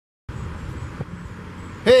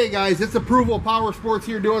Hey guys, it's Approval Power Sports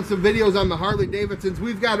here doing some videos on the Harley Davidsons.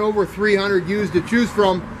 We've got over 300 used to choose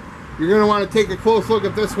from. You're going to want to take a close look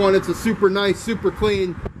at this one. It's a super nice, super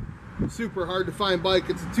clean, super hard to find bike.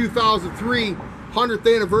 It's a 2003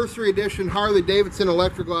 100th Anniversary Edition Harley Davidson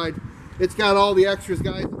Electra Glide. It's got all the extras,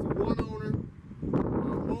 guys. It's a one owner,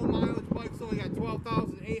 low mileage bike. It's only got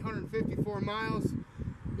 12,854 miles.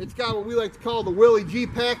 It's got what we like to call the Willie G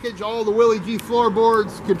package, all the Willie G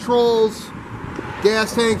floorboards, controls,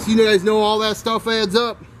 gas tanks. You guys know all that stuff adds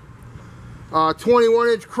up.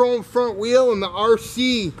 21-inch chrome front wheel and the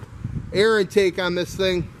RC air intake on this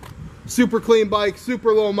thing. Super clean bike,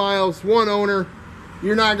 super low miles, one owner.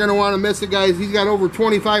 You're not going to want to miss it, guys. He's got over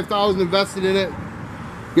 $25,000 invested in it.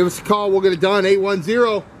 Give us a call. We'll get it done.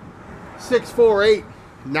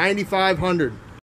 810-648-9500.